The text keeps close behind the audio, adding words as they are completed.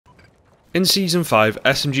In Season 5,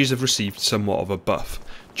 SMGs have received somewhat of a buff,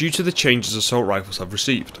 due to the changes assault rifles have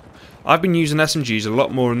received. I've been using SMGs a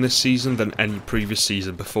lot more in this season than any previous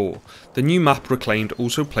season before. The new map Reclaimed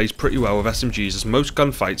also plays pretty well with SMGs as most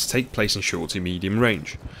gunfights take place in short to medium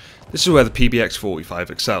range. This is where the PBX-45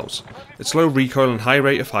 excels. Its low recoil and high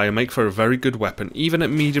rate of fire make for a very good weapon even at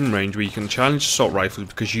medium range where you can challenge assault rifles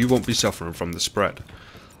because you won't be suffering from the spread.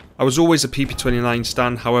 I was always a PP29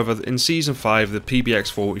 stan, however in Season 5 the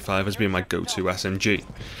PBX-45 has been my go-to SMG.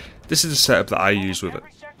 This is the setup that I use with it.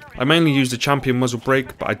 I mainly use the champion muzzle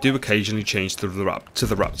brake, but I do occasionally change to the wrap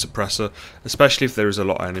suppressor, especially if there is a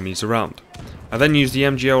lot of enemies around. I then use the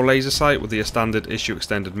MGL laser sight with the standard issue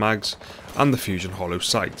extended mags, and the Fusion hollow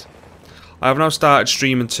sight. I have now started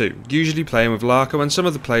streaming too, usually playing with Larko and some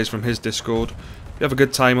of the players from his Discord. We have a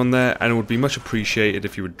good time on there and it would be much appreciated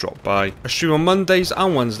if you would drop by. I stream on Mondays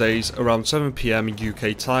and Wednesdays around 7 PM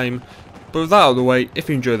UK time. But with that out of the way, if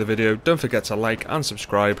you enjoy the video, don't forget to like and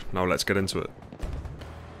subscribe. Now let's get into it.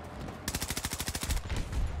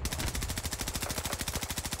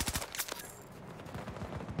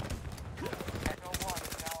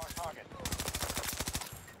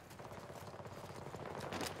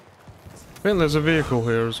 I think there's a vehicle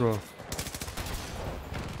here as well.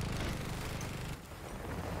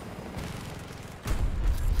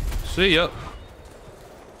 See ya.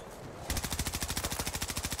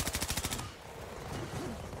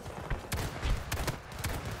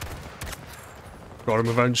 Got him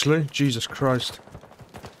eventually. Jesus Christ.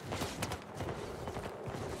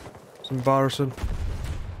 It's embarrassing.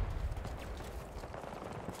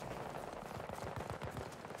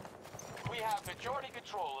 We have majority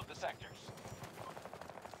control of the sectors.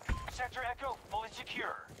 Sector Echo fully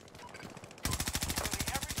secure. Nearly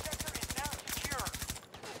every sector is now secure.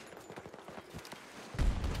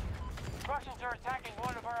 Russians are attacking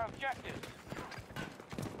one of our objectives.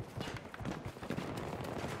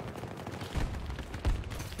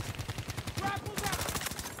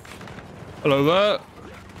 Hello there.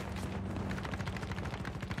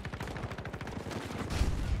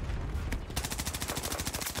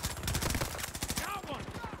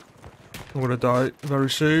 I'm gonna die very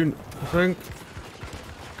soon, I think.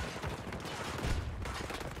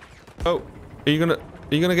 Oh, are you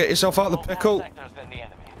gonna get yourself out of the pickle?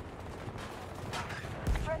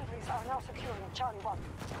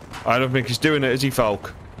 I don't think he's doing it, is he,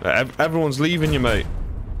 Falk? Everyone's leaving you, mate.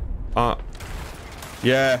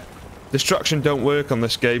 Yeah. Destruction don't work on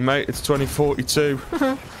this game, mate. It's 2042.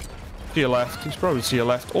 To your left. He's probably to your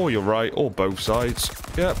left, or your right, or both sides.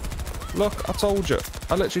 Yep. Look, I told you.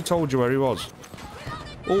 I literally told you where he was.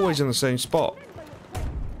 Always in the same spot.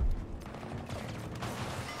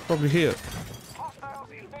 Probably here.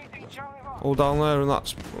 All down there, and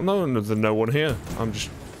that's... No, there's no one here. I'm just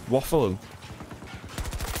waffling.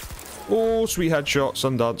 Oh, sweet headshot,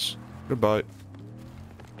 Sundance. Goodbye.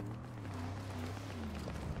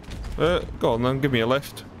 Go on then, give me a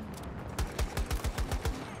lift.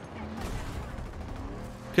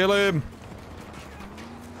 Kill him!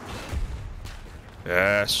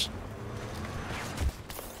 Yes.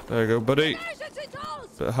 There you go, buddy.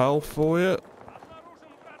 Bit of health for you.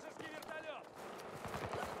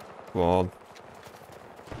 Come on.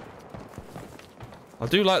 I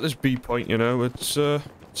do like this B point, you know. It's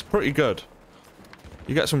pretty good.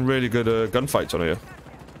 You get some really good gunfights on here.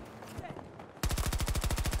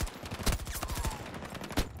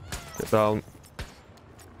 Get down.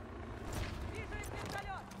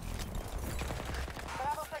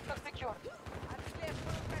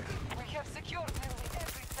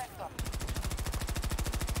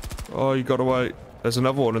 Oh, you got away. There's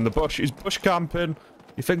another one in the bush. He's bush camping.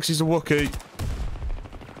 He thinks he's a Wookiee.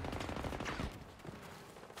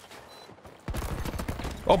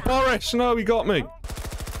 Oh, Boris! No, he got me.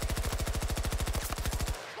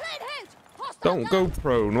 Don't go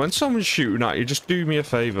prone. When someone's shooting at you, just do me a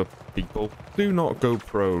favour, people. Do not go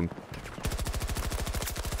prone.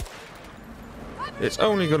 It's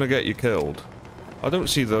only going to get you killed. I don't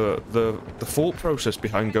see the thought process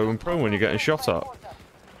behind going prone when you're getting shot at.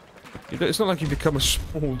 It's not like you become a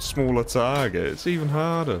smaller target. It's even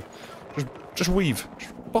harder. Just weave.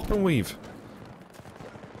 Just pop and weave.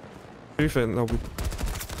 Do you think they'll be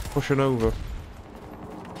pushing over?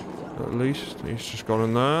 At least he's just gone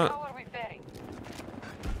in there.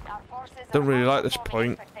 Don't really like this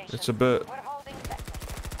point. It's a bit...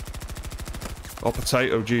 Oh,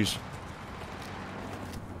 potato, jeez.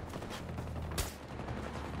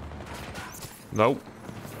 Nope.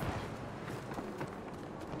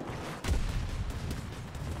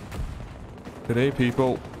 Good day,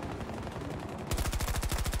 people.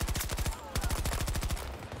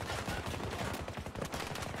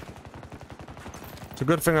 It's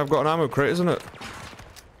a good thing I've got an ammo crate, isn't it?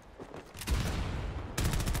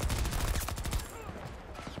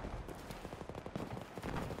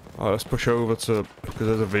 Alright, let's push over to... because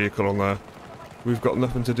there's a vehicle on there. We've got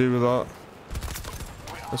nothing to do with that.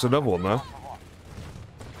 There's another one there.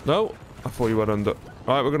 No? I thought you went under.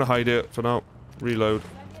 Alright, we're going to hide it for now. Reload.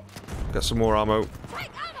 Get some more ammo.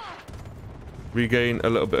 Regain a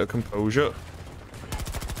little bit of composure.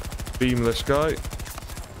 Beam this guy.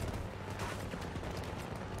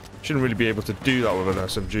 Shouldn't really be able to do that with an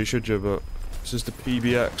SMG, should you? But this is the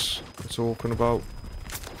PBX we're talking about.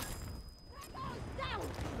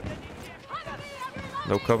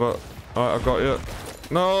 No cover. Alright, I got you.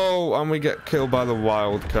 No! And we get killed by the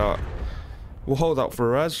wildcat. We'll hold out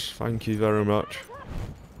for res. Thank you very much.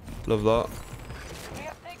 Love that.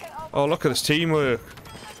 Oh, look at this teamwork.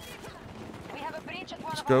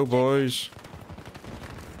 Let's go, boys.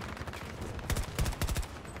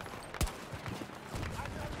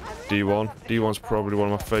 D1. D1's probably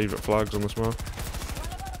one of my favourite flags on this map.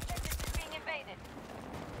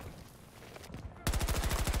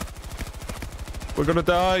 We're gonna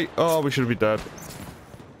die. Oh, we should be dead.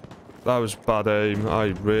 That was bad aim.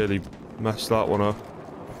 I really messed that one up.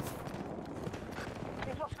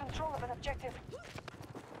 We've lost control of an objective.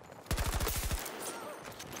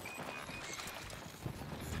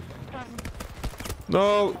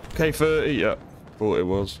 No! K30, yeah. Thought it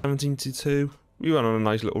was. 17-2. We went on a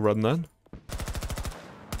nice little run then.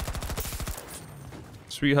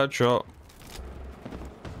 Sweet headshot.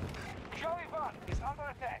 Charlie Van is under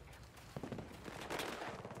attack.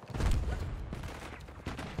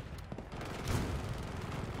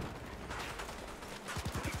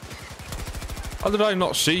 How did I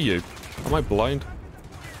not see you? Am I blind?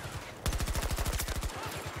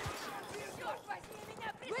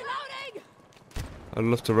 I'd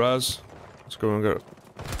love to res. Let's go and get it.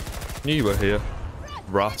 Knew you were here.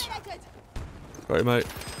 Rat. Got you, mate.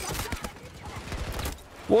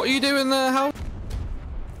 What are you doing there, Hal?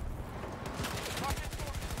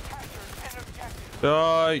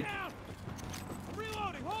 Die!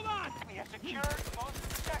 Reloading, hold on! We have secured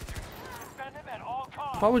most sectors. Defend them at all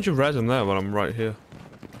costs. Why would you res him there when I'm right here?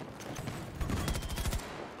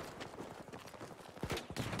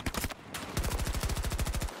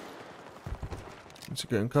 Need to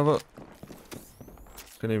get in cover.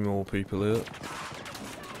 Can need more people here.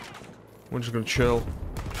 We're just gonna chill.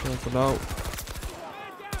 Chill for now.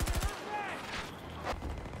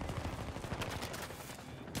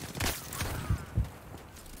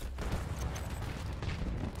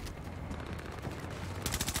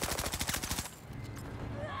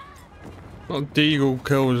 That deagle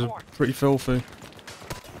kill was pretty filthy.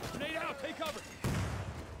 Grenade out, take cover.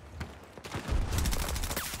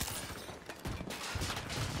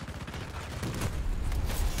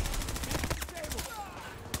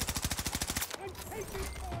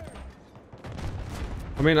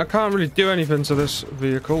 I mean, I can't really do anything to this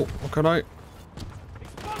vehicle. What can I?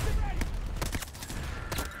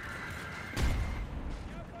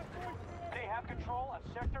 They have control of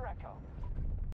Sector Echo.